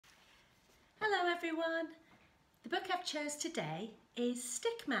everyone. The book I've chose today is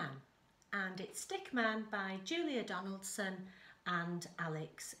Stickman, and it's Stickman by Julia Donaldson and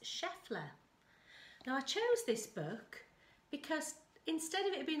Alex Scheffler. Now I chose this book because instead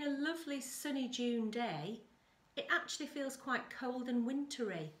of it being a lovely sunny June day, it actually feels quite cold and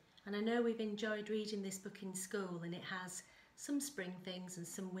wintry, and I know we've enjoyed reading this book in school and it has some spring things and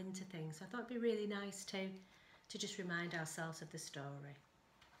some winter things, so I thought it'd be really nice to just remind ourselves of the story.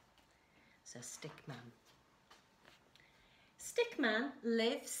 So Stickman. Stickman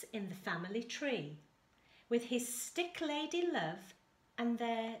lives in the family tree with his stick lady love and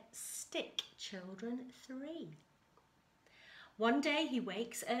their stick children 3. One day he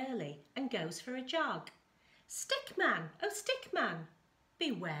wakes early and goes for a jog. Stickman, oh Stickman,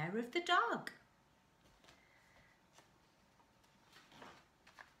 beware of the dog.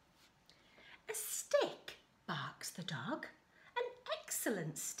 A stick, barks the dog, an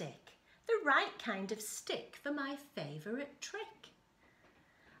excellent stick. The right kind of stick for my favourite trick.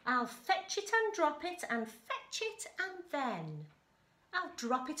 I'll fetch it and drop it and fetch it and then I'll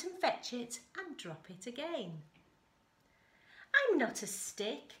drop it and fetch it and drop it again. I'm not a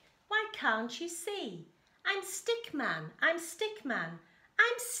stick, why can't you see? I'm Stickman, I'm Stickman,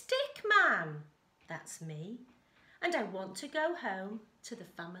 I'm Stickman. That's me, and I want to go home to the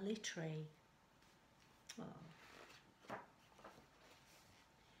family tree. Oh.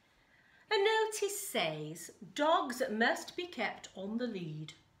 A notice says, dogs must be kept on the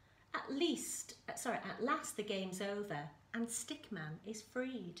lead. At last the game's over and Stickman is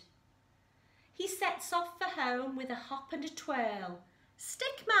freed. He sets off for home with a hop and a twirl.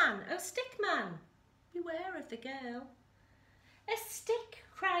 Stickman, oh Stickman, beware of the girl. A stick,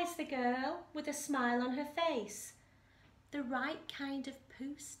 cries the girl with a smile on her face. The right kind of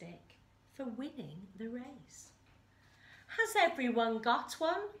poo stick for winning the race. Has everyone got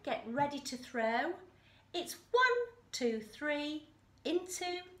one? Get ready to throw. It's 1, 2, 3, into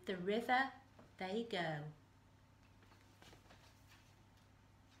the river they go.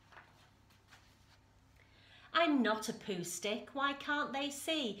 I'm not a poo stick, why can't they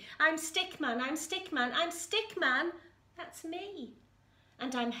see? I'm Stickman, I'm Stickman, I'm Stickman, that's me.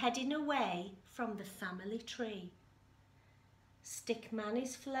 And I'm heading away from the family tree. Stickman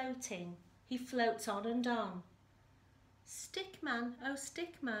is floating, he floats on and on. Stickman, oh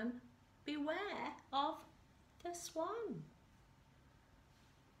Stickman, beware of the swan.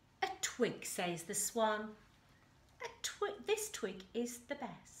 A twig, says the swan. This twig is the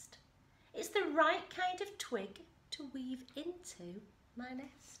best. It's the right kind of twig to weave into my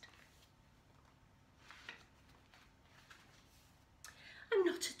nest. I'm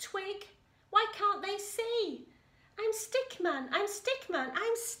not a twig, why can't they see? I'm Stickman, I'm Stickman,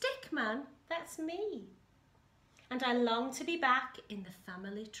 I'm Stickman, that's me. And I long to be back in the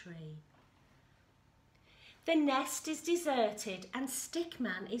family tree. The nest is deserted and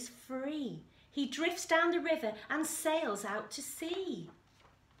Stickman is free. He drifts down the river and sails out to sea.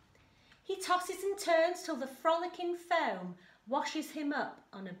 He tosses and turns till the frolicking foam washes him up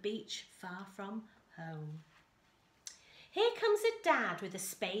on a beach far from home. Here comes a dad with a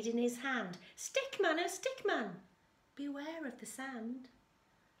spade in his hand. Stickman, oh Stickman, beware of the sand.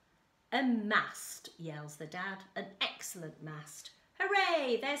 A mast, yells the dad, an excellent mast.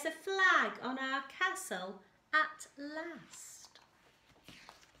 Hooray, there's a flag on our castle at last.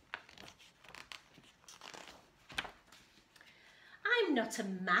 I'm not a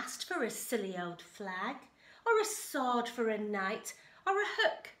mast for a silly old flag, or a sword for a knight, or a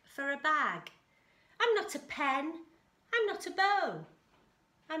hook for a bag. I'm not a pen, I'm not a bow,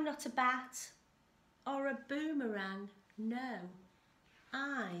 I'm not a bat, or a boomerang, no.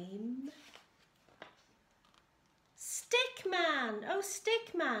 I'm Stickman, oh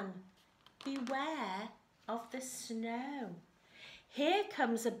Stickman, beware of the snow. Here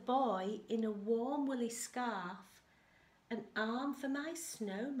comes a boy in a warm woolly scarf, an arm for my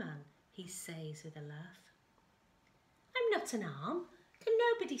snowman, he says with a laugh. I'm not an arm, can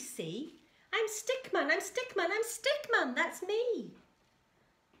nobody see? I'm Stickman, I'm Stickman, I'm Stickman, that's me.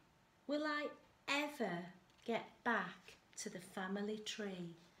 Will I ever get back to the family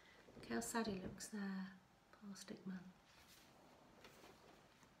tree? Look how sad he looks there, poor Stickman.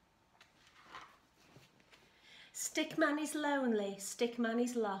 Stickman is lonely, Stickman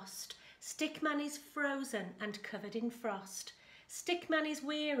is lost, Stickman is frozen and covered in frost. Stickman is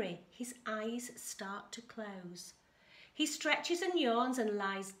weary, his eyes start to close. He stretches and yawns and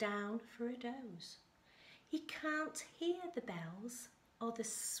lies down for a doze. He can't hear the bells or the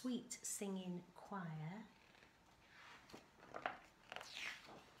sweet singing choir.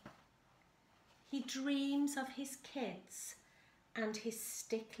 He dreams of his kids and his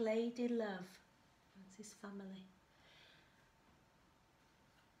stick lady love. his family.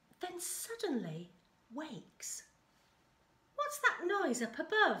 Then suddenly wakes. What's that noise up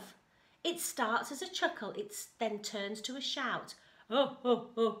above? It starts as a chuckle, it then turns to a shout. Oh, oh,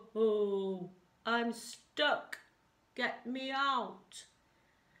 oh, oh, I'm stuck. Get me out.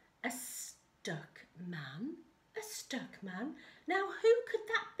 A stuck man? A stuck man? Now who could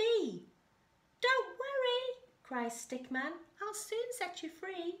that be? Don't worry, cries Stickman. I'll soon set you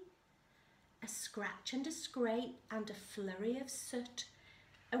free. A scratch and a scrape and a flurry of soot.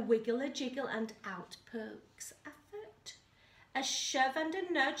 A wiggle, a jiggle, and out pokes a foot. A shove and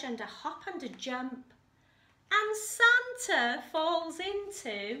a nudge and a hop and a jump. And Santa falls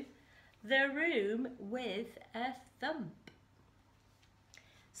into the room with a thump.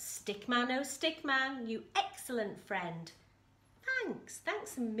 Stickman, oh Stickman, you excellent friend.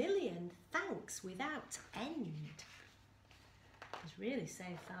 Thanks a million, thanks without end. He's really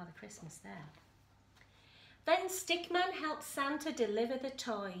saved Father Christmas there. Then Stickman helps Santa deliver the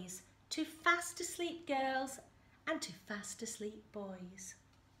toys to fast asleep girls and to fast asleep boys.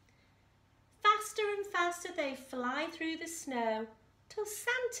 Faster and faster they fly through the snow till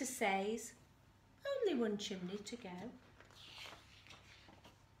Santa says, only one chimney to go.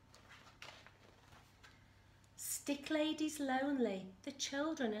 Stick Lady's lonely, the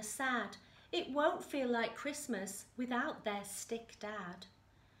children are sad. It won't feel like Christmas without their stick dad.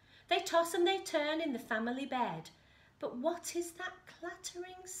 They toss and they turn in the family bed, but what is that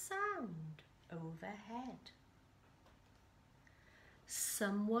clattering sound overhead?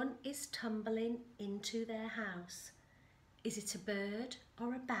 Someone is tumbling into their house. Is it a bird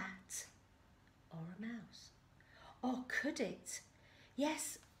or a bat or a mouse? Or could it,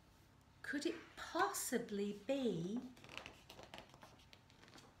 yes, could it possibly be?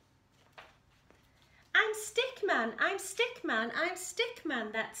 I'm Stickman, I'm Stickman, I'm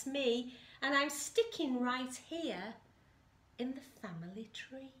Stickman, that's me, and I'm sticking right here in the family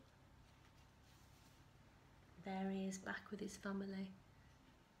tree. There he is back with his family,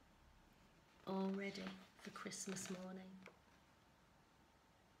 all ready for Christmas morning.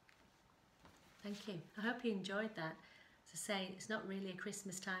 Thank you. I hope you enjoyed that. As I say, it's not really a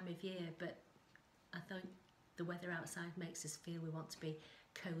Christmas time of year, but I think the weather outside makes us feel we want to be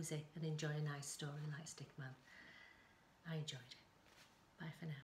cosy and enjoy a nice story like Stickman. I enjoyed it. Bye for now.